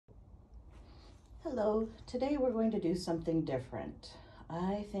Hello, today we're going to do something different.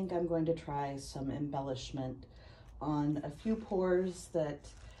 I think I'm going to try some embellishment on a few pours that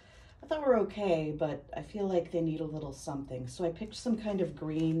I thought were okay, but I feel like they need a little something. So I picked some kind of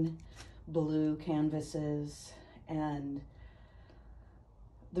green, blue canvases, and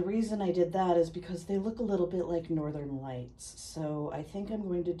the reason I did that is because they look a little bit like Northern Lights. So I think I'm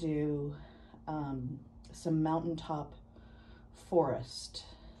going to do some mountaintop forest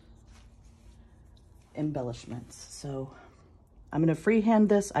embellishments. So I'm going to freehand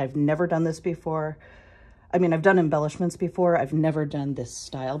this. I've never done this before. I mean, I've done embellishments before. I've never done this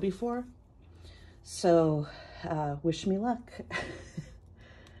style before. So wish me luck.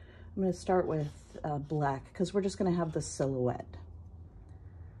 I'm going to start with black because we're just going to have the silhouette.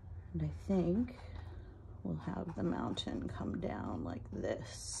 And I think we'll have the mountain come down like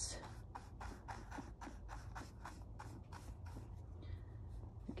this.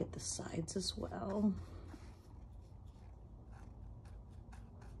 Get the sides as well.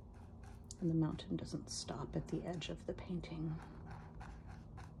 And the mountain doesn't stop at the edge of the painting.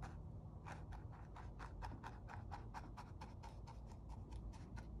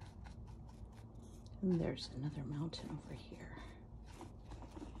 And there's another mountain over here.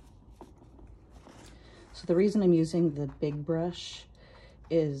 So the reason I'm using the big brush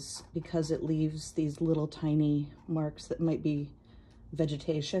is because it leaves these little tiny marks that might be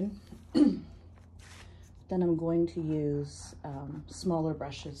vegetation. Then I'm going to use smaller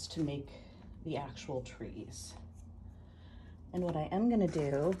brushes to make the actual trees. And what I am going to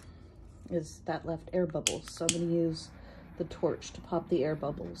do is that left air bubbles. So I'm going to use the torch to pop the air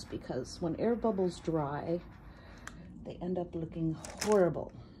bubbles, because when air bubbles dry, they end up looking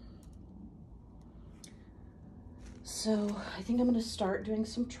horrible. So I think I'm going to start doing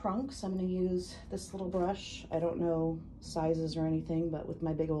some trunks. I'm going to use this little brush. I don't know sizes or anything, but with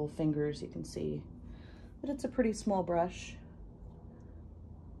my big old fingers, you can see that it's a pretty small brush.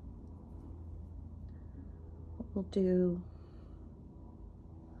 We'll do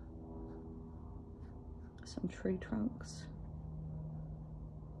some tree trunks.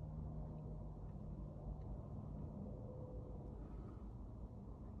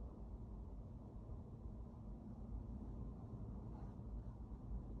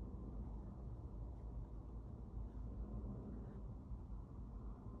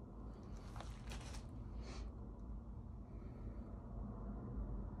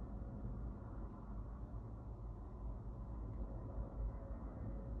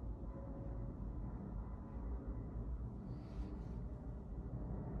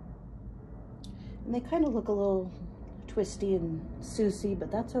 And they kind of look a little twisty and Susie,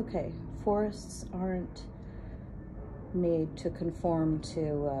 but that's okay. Forests aren't made to conform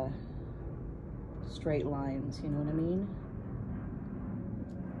to straight lines, you know what I mean?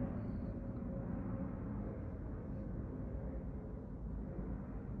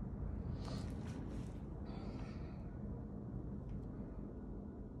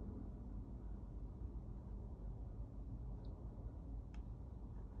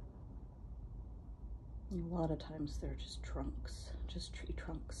 And a lot of times they're just trunks, just tree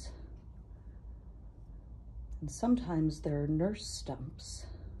trunks. And sometimes they're nurse stumps.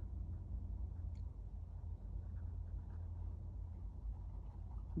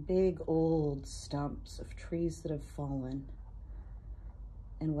 Big old stumps of trees that have fallen.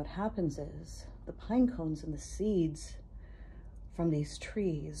 And what happens is the pine cones and the seeds from these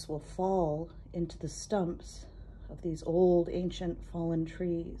trees will fall into the stumps of these old ancient fallen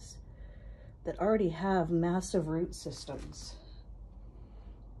trees that already have massive root systems.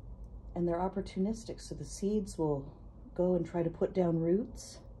 And they're opportunistic, so the seeds will go and try to put down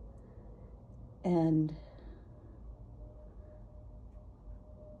roots, and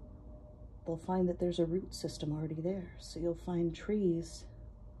they'll find that there's a root system already there. So you'll find trees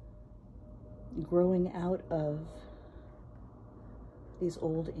growing out of these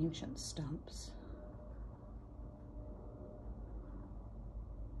old ancient stumps.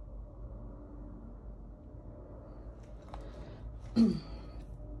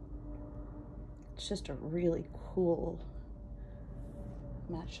 It's just a really cool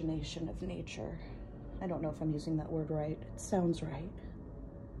machination of nature. I don't know if I'm using that word right. It sounds right.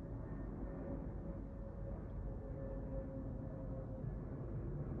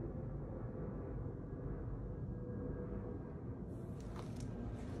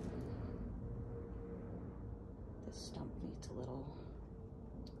 This stump needs a little,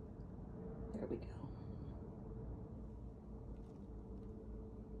 there we go.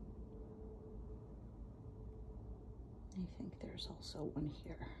 I think there's also one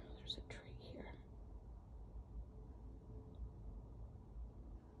here. There's a tree here.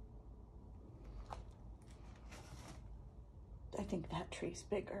 think that tree's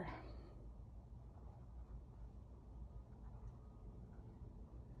bigger.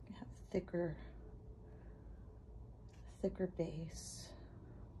 You have thicker base,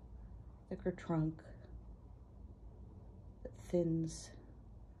 thicker trunk that thins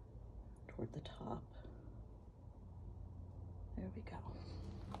toward the top. There we go.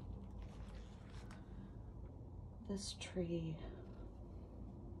 This tree,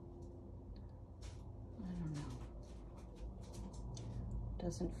 I don't know,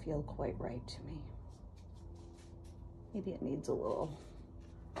 doesn't feel quite right to me. Maybe it needs a little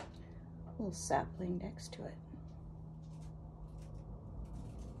sapling next to it.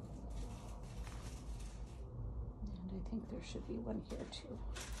 And I think there should be one here too,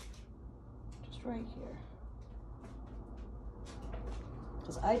 just right here.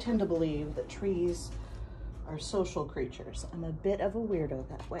 Because I tend to believe that trees are social creatures. I'm a bit of a weirdo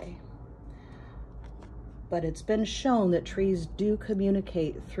that way. But it's been shown that trees do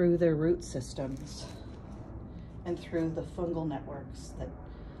communicate through their root systems and through the fungal networks that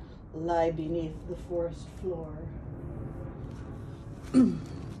lie beneath the forest floor.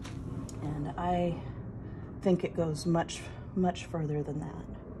 And I think it goes much, much further than that.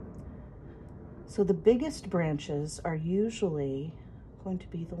 So the biggest branches are usually going to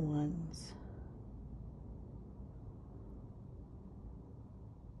be the ones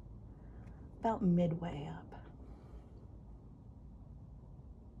about midway up.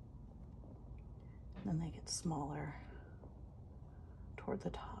 And then they get smaller toward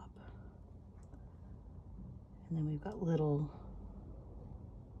the top. And then we've got little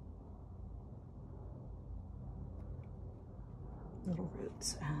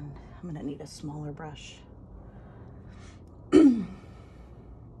roots, and I'm gonna need a smaller brush. I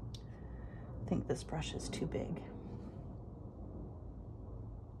think this brush is too big,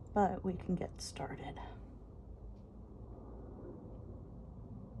 but we can get started.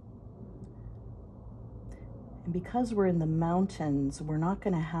 And because we're in the mountains, we're not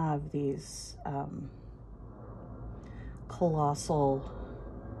going to have these colossal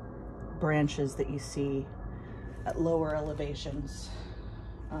branches that you see at lower elevations.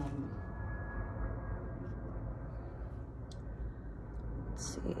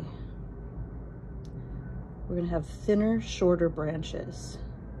 Let's see. We're going to have thinner, shorter branches.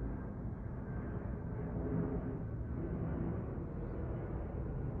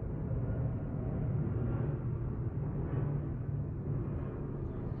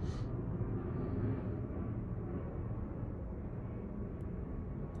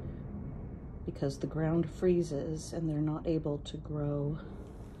 Because the ground freezes and they're not able to grow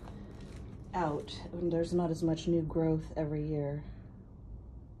out, and there's not as much new growth every year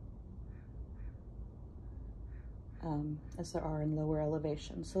as there are in lower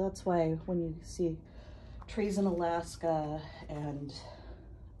elevations. So that's why when you see trees in Alaska and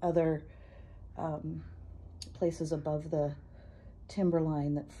other places above the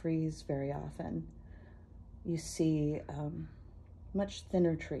timberline that freeze very often, you see much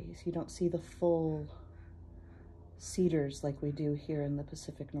thinner trees. You don't see the full cedars like we do here in the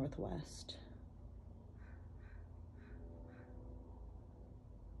Pacific Northwest.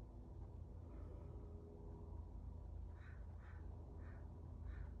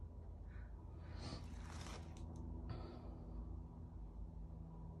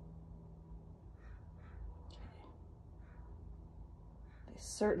 They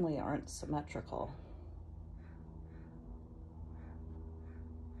certainly aren't symmetrical.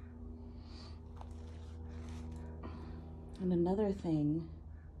 And another thing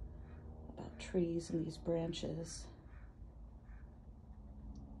about trees and these branches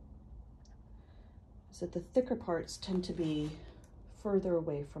is that the thicker parts tend to be further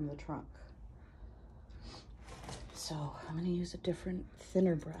away from the trunk. So I'm going to use a different,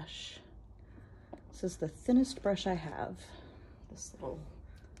 thinner brush. This is the thinnest brush I have. This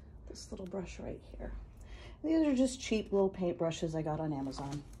little brush right here. These are just cheap little paint brushes I got on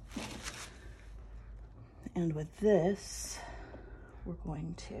Amazon. And with this, we're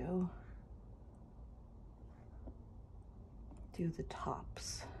going to do the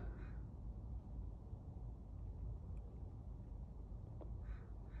tops.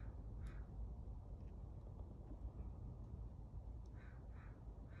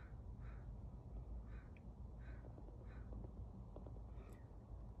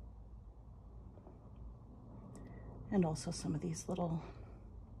 And also some of these little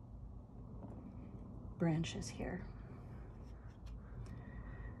branches here.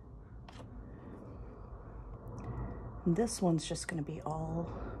 And this one's just going to be all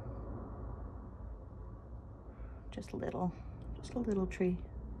just a little tree.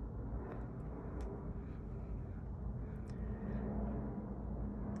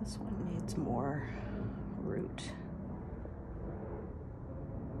 This one needs more root.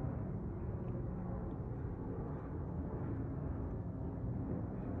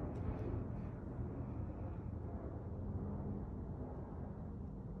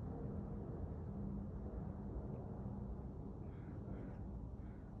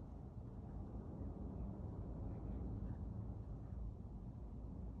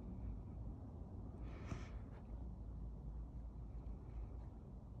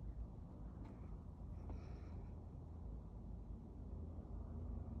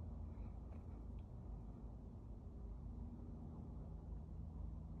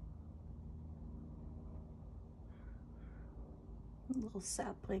 A little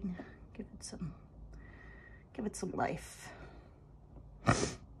sapling, give it some life.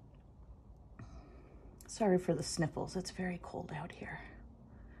 Sorry for the sniffles, it's very cold out here.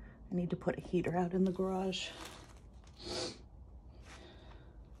 I need to put a heater out in the garage.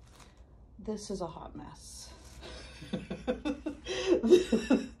 This is a hot mess.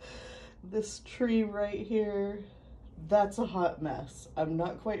 This tree right here, that's a hot mess. I'm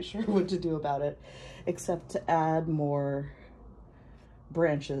not quite sure what to do about it, except to add more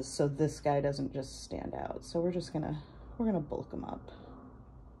branches so this guy doesn't just stand out. So we're gonna bulk them up.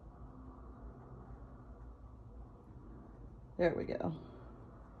 There we go.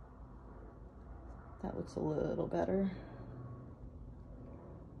 That looks a little better.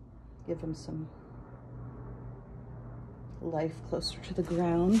 Give him some life closer to the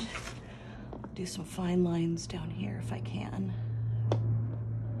ground. Do some fine lines down here if I can.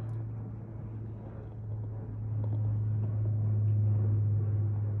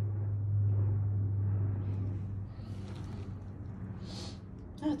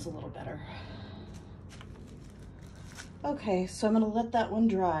 That's a little better. Okay, so I'm gonna let that one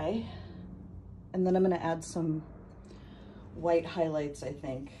dry, and then I'm gonna add some white highlights, I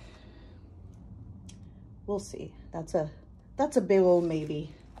think. We'll see. That's a big old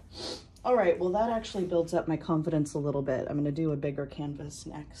maybe. All right, well that actually builds up my confidence a little bit. I'm gonna do a bigger canvas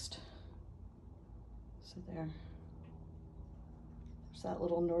next. So there's that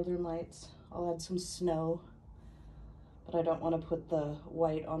little Northern Lights. I'll add some snow. But I don't want to put the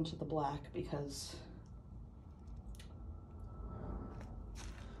white onto the black because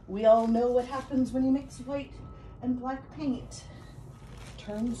we all know what happens when you mix white and black paint. It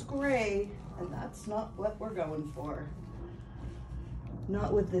turns gray, and that's not what we're going for.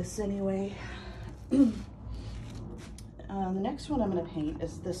 Not with this anyway. The next one I'm going to paint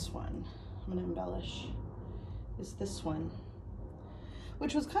is this one. I'm going to embellish. Is this one,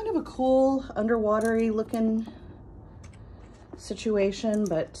 which was kind of a cool underwatery looking situation,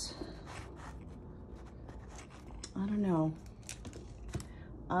 but I don't know.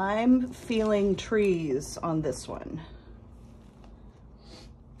 I'm feeling trees on this one.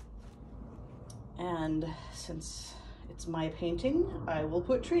 And since it's my painting, I will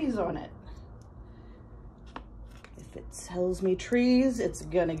put trees on it. If it tells me trees, it's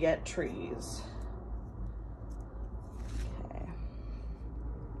gonna get trees.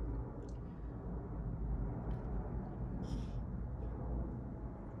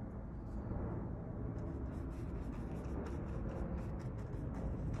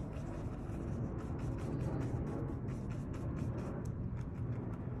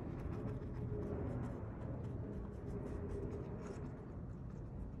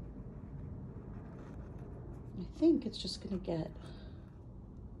 I think it's just gonna get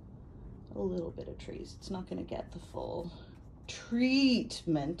a little bit of trees. It's not gonna get the full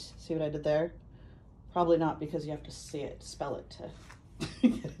treatment. See what I did there? Probably not, because you have to see it, spell it to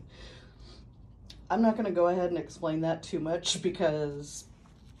get it. I'm not gonna go ahead and explain that too much because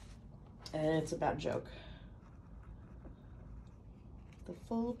it's a bad joke. The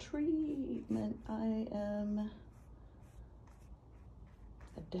full treatment. I am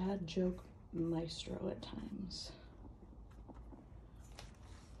a dad joke maestro at times.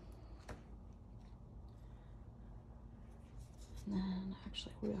 And then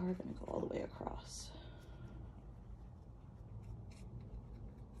actually we are going to go all the way across.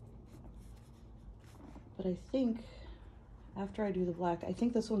 But I think after I do the black, I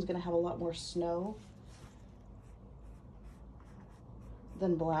think this one's going to have a lot more snow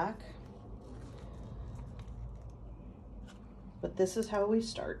than black. But this is how we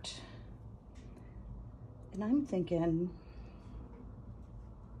start. And I'm thinking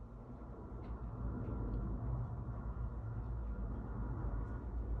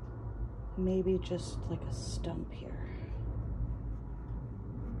maybe just like a stump here.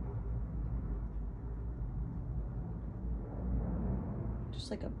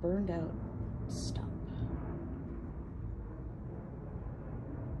 Just like a burned out stump.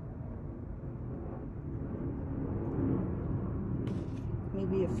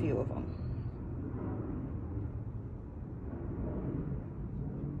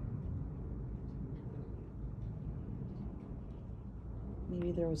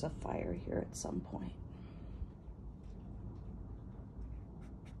 Maybe there was a fire here at some point.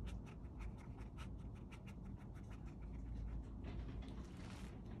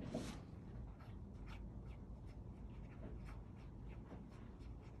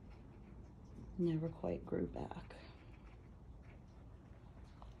 Never quite grew back.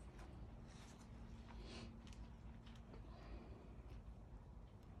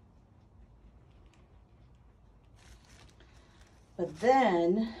 But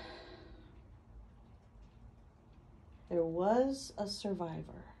then there was a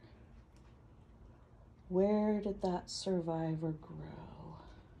survivor. Where did that survivor grow?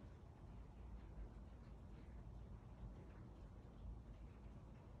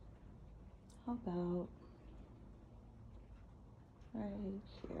 How about right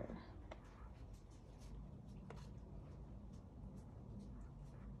here?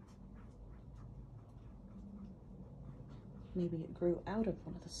 Maybe it grew out of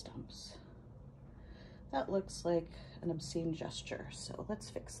one of the stumps. That looks like an obscene gesture, so let's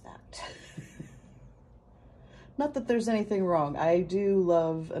fix that. Not that there's anything wrong. I do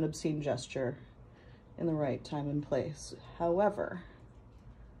love an obscene gesture in the right time and place. However,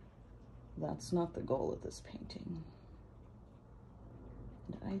 that's not the goal of this painting.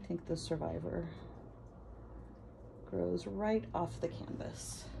 And I think the survivor grows right off the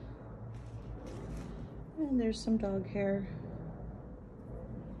canvas. And there's some dog hair.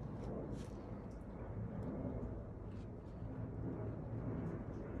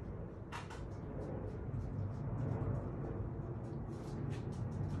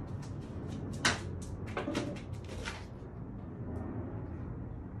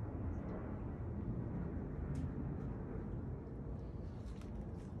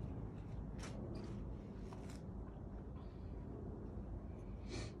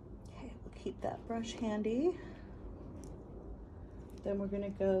 Keep that brush handy. Then we're going to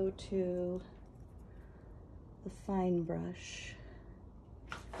go to the fine brush,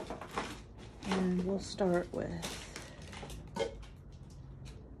 and we'll start with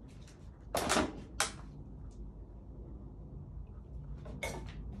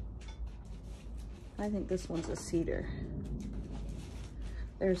I think this one's a cedar.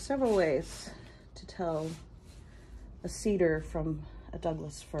 There are several ways to tell a cedar from a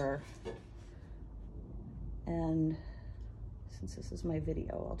Douglas fir. And since this is my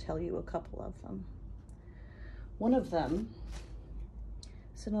video, I'll tell you a couple of them. One of them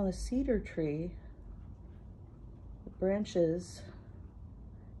is on a cedar tree. The branches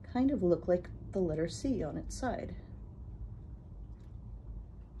kind of look like the letter C on its side.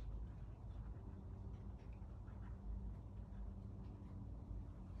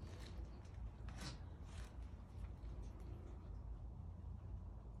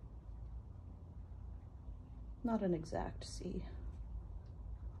 Not an exact C.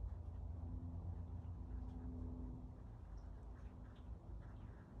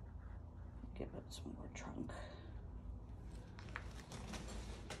 Give it some more trunk.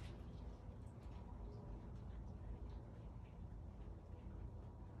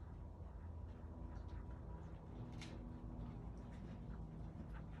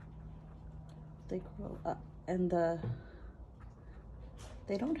 They grow up, and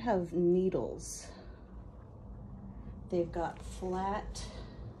they don't have needles. They've got flat,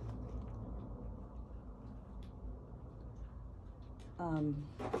 I don't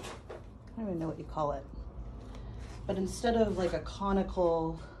even know what you call it, but instead of like a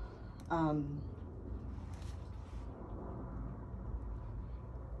conical,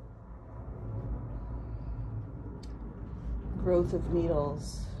 growth of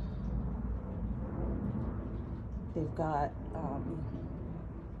needles, they've got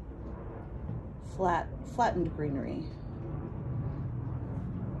flattened greenery.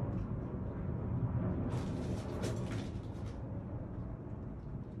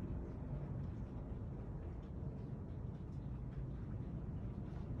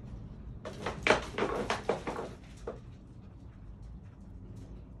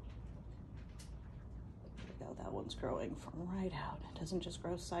 That one's growing from right out. It doesn't just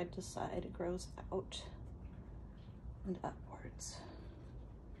grow side to side, it grows out and upwards.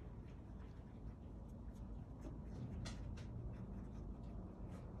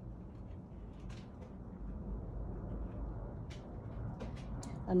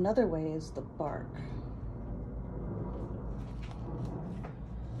 Another way is the bark.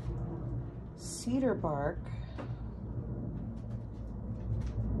 Cedar bark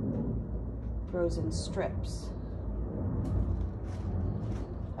grows in strips.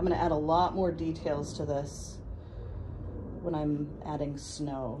 I'm going to add a lot more details to this when I'm adding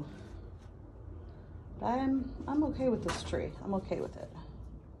snow. But I'm okay with this tree. I'm okay with it.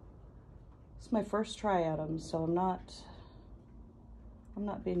 It's my first try at them, so I'm not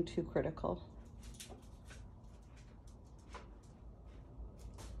being too critical.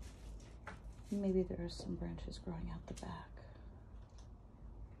 Maybe there are some branches growing out the back.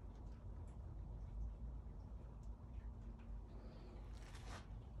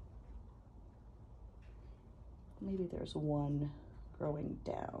 Maybe there's one growing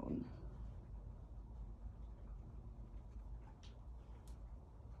down.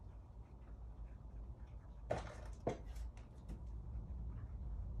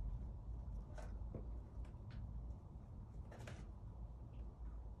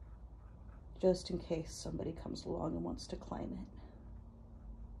 Just in case somebody comes along and wants to climb it.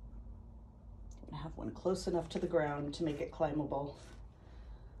 I'm gonna have one close enough to the ground to make it climbable.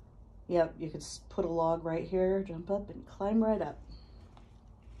 Yep, you could put a log right here, jump up and climb right up.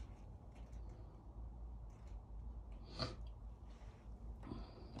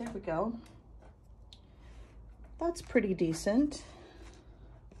 There we go. That's pretty decent.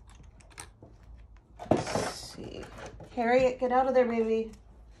 Let's see. Harriet, get out of there, baby.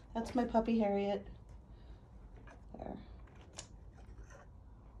 That's my puppy, Harriet. There.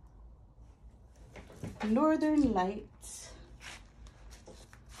 Northern Lights.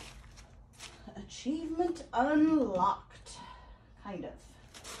 Achievement unlocked. Kind of.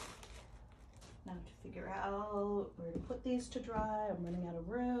 Now to figure out where to put these to dry. I'm running out of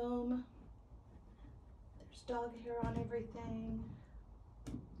room. There's dog hair on everything.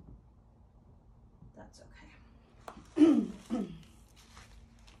 That's okay.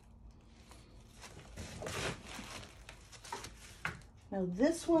 Now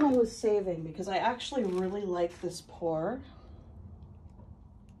this one I was saving because I actually really like this pour.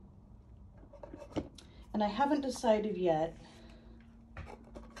 And I haven't decided yet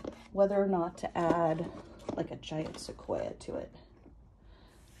whether or not to add like a giant sequoia to it.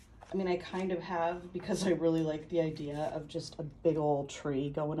 I mean, I kind of have because I really like the idea of just a big old tree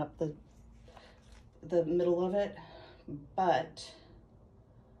going up the middle of it. But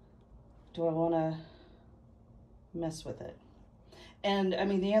do I want to mess with it? And I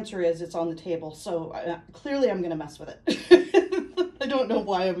mean, the answer is it's on the table, so clearly I'm going to mess with it. I don't know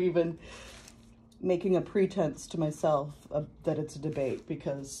why I'm even making a pretense to myself that it's a debate,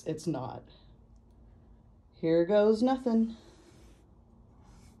 because it's not. Here goes nothing.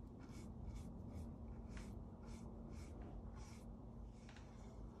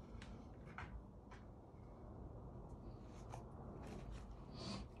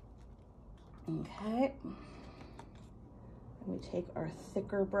 Okay. And we take our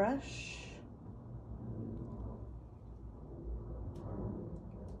thicker brush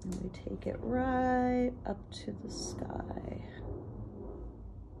and we take it right up to the sky.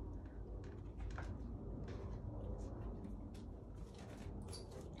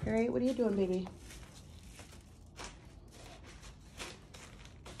 Harriet, what are you doing, baby?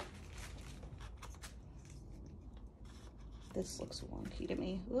 This looks wonky to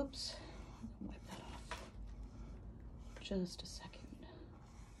me. Oops. Wipe that off. Just a second.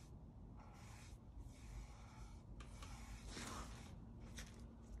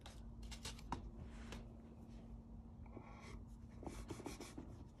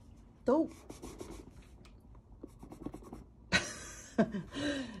 Oh.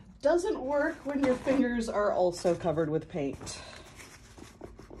 Doesn't work when your fingers are also covered with paint.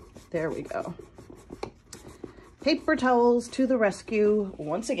 There we go. Paper towels to the rescue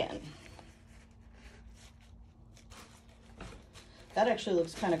once again. That actually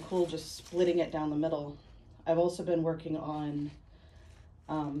looks kind of cool, just splitting it down the middle. I've also been working on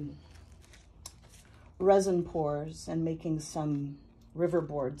resin pours and making some river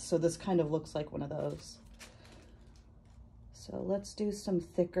boards, so this kind of looks like one of those. So let's do some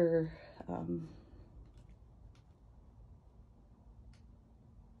thicker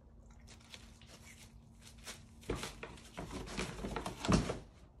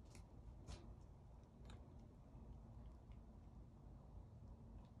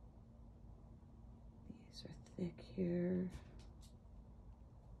these are thick here.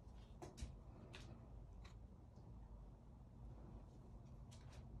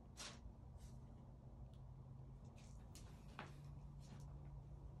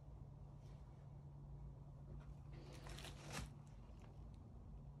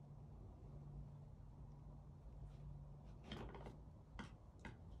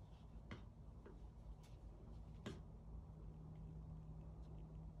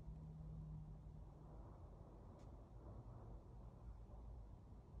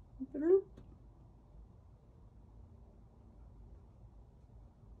 Bloop.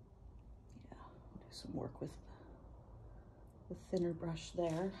 Yeah, I'll do some work with the thinner brush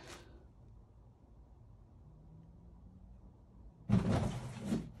there.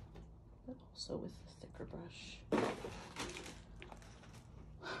 also with the thicker brush.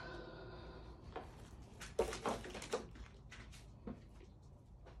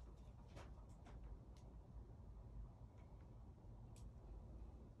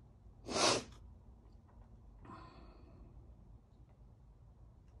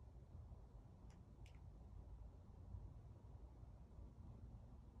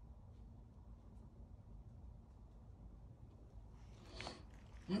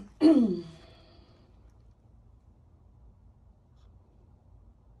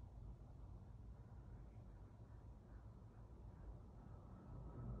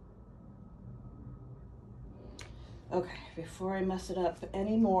 Okay, before I mess it up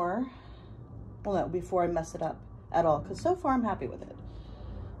anymore, well, no, before I mess it up at all, because so far I'm happy with it.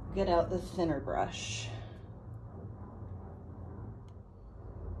 Get out the thinner brush.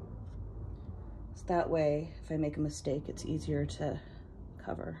 So that way, if I make a mistake, it's easier to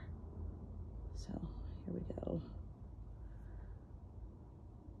cover. So here we go.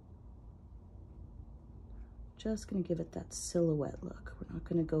 Just gonna give it that silhouette look. We're not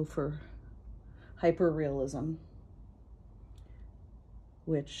gonna go for hyper realism,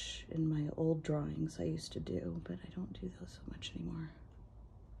 which in my old drawings I used to do, but I don't do those so much anymore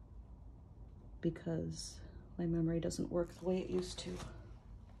because my memory doesn't work the way it used to.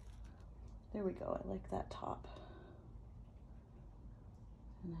 There we go, I like that top.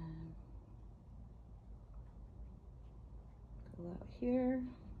 And then go out here.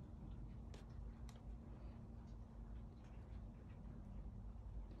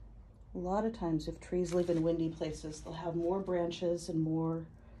 A lot of times if trees live in windy places, they'll have more branches and more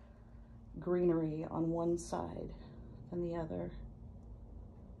greenery on one side than the other,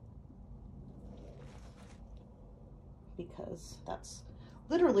 because that's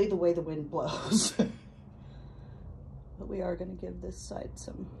literally the way the wind blows. But we are going to give this side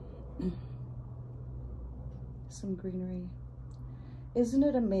some greenery. Isn't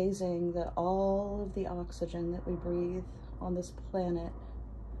it amazing that all of the oxygen that we breathe on this planet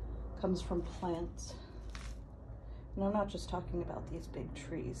comes from plants? And I'm not just talking about these big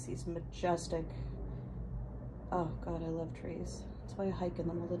trees, these majestic, oh God, I love trees. That's why I hike in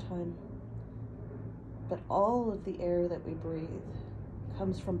them all the time. But all of the air that we breathe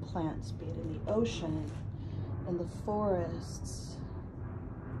comes from plants, be it in the ocean, in the forests,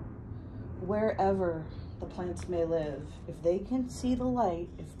 wherever the plants may live. If they can see the light,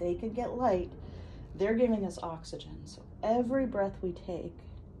 if they can get light, they're giving us oxygen. So every breath we take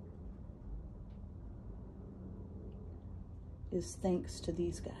is thanks to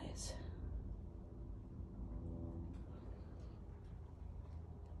these guys.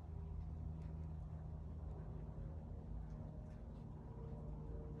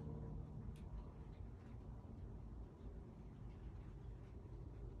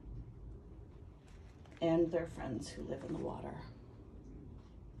 And their friends who live in the water.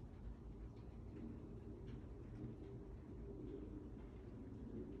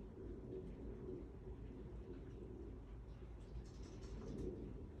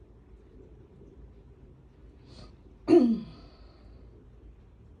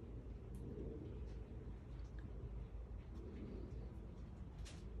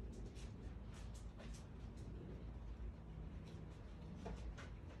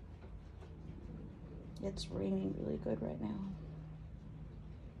 It's raining really good right now.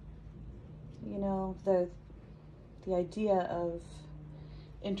 You know, the idea of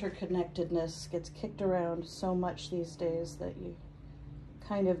interconnectedness gets kicked around so much these days that you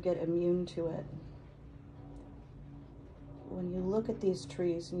kind of get immune to it. When you look at these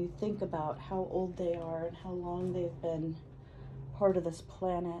trees and you think about how old they are and how long they've been part of this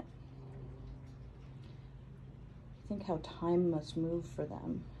planet, think how time must move for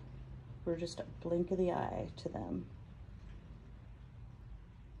them. We're just a blink of the eye to them.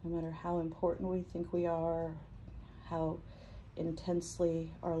 No matter how important we think we are, how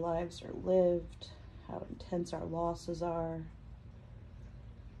intensely our lives are lived, how intense our losses are.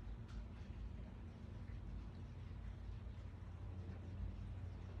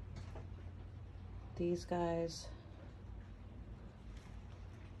 These guys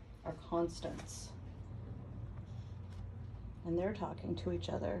are constants, and they're talking to each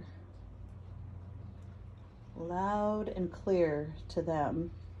other loud and clear to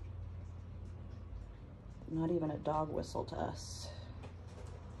them. Not even a dog whistle to us.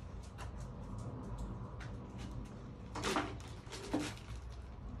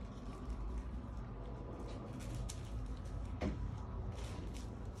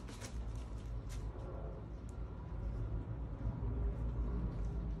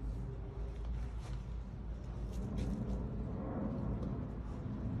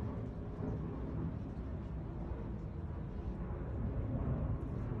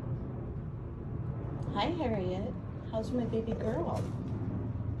 Hi, Harriet. How's my baby girl?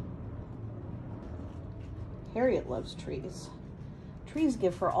 Harriet loves trees. Trees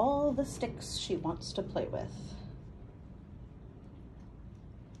give her all the sticks she wants to play with.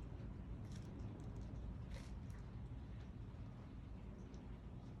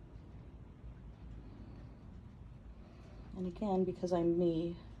 And again, because I'm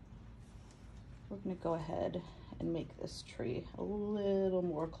me, we're gonna go ahead and make this tree a little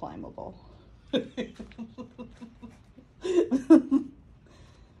more climbable. Yeah,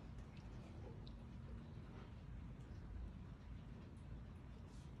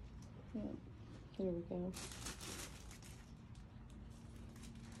 there we go.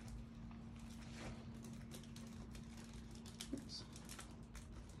 Oops.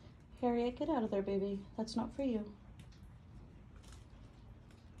 Harriet, get out of there, baby. That's not for you.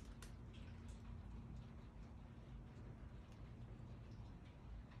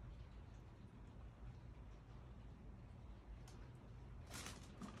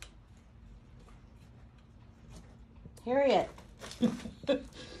 Harriet.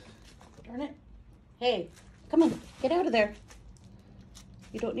 Darn it. Hey, come on, get out of there.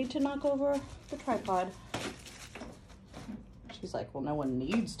 You don't need to knock over the tripod. She's like, well, no one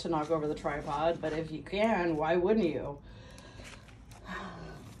needs to knock over the tripod, but if you can, why wouldn't you?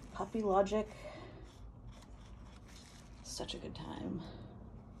 Puppy logic. Such a good time.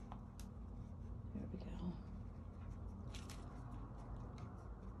 There we go.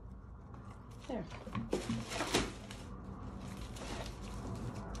 There.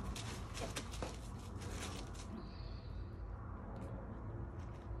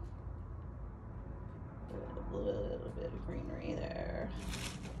 A little bit of greenery there.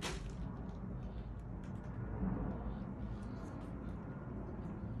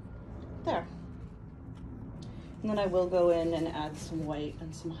 There. And then I will go in and add some white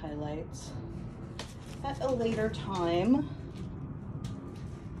and some highlights at a later time.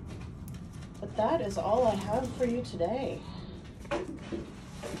 But that is all I have for you today.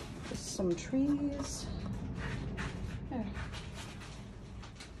 Just some trees. There.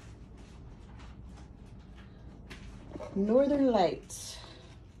 Northern Lights.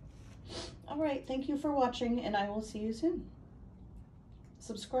 All right, thank you for watching, and I will see you soon.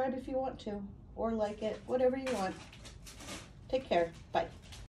 Subscribe if you want to, or like it, whatever you want. Take care. Bye.